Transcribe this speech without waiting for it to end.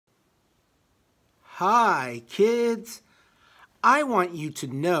Hi, kids. I want you to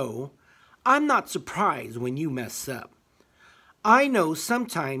know I'm not surprised when you mess up. I know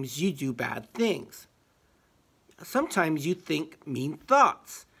sometimes you do bad things. Sometimes you think mean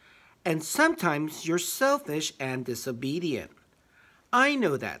thoughts. And sometimes you're selfish and disobedient. I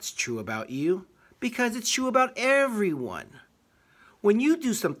know that's true about you because it's true about everyone. When you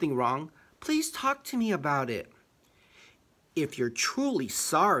do something wrong, please talk to me about it. If you're truly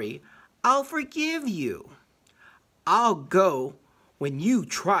sorry, I'll forgive you. I'll go when you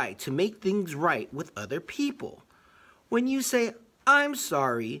try to make things right with other people. When you say, I'm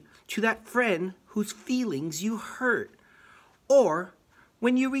sorry to that friend whose feelings you hurt. Or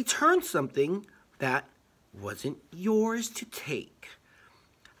when you return something that wasn't yours to take.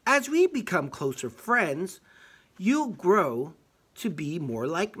 As we become closer friends, you'll grow to be more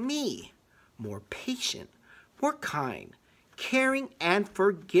like me, more patient, more kind, caring, and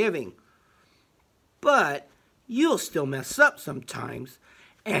forgiving. But you'll still mess up sometimes,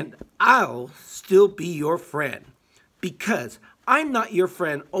 and I'll still be your friend. Because I'm not your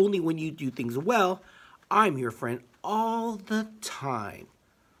friend only when you do things well, I'm your friend all the time.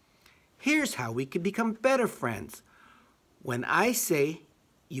 Here's how we can become better friends. When I say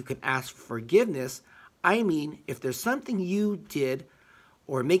you can ask for forgiveness, I mean if there's something you did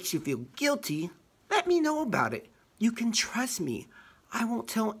or makes you feel guilty, let me know about it. You can trust me. I won't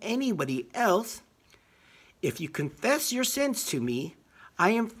tell anybody else. If you confess your sins to me, I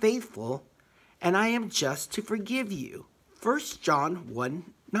am faithful and I am just to forgive you. 1 John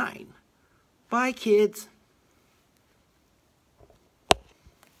 1:9. Bye, kids.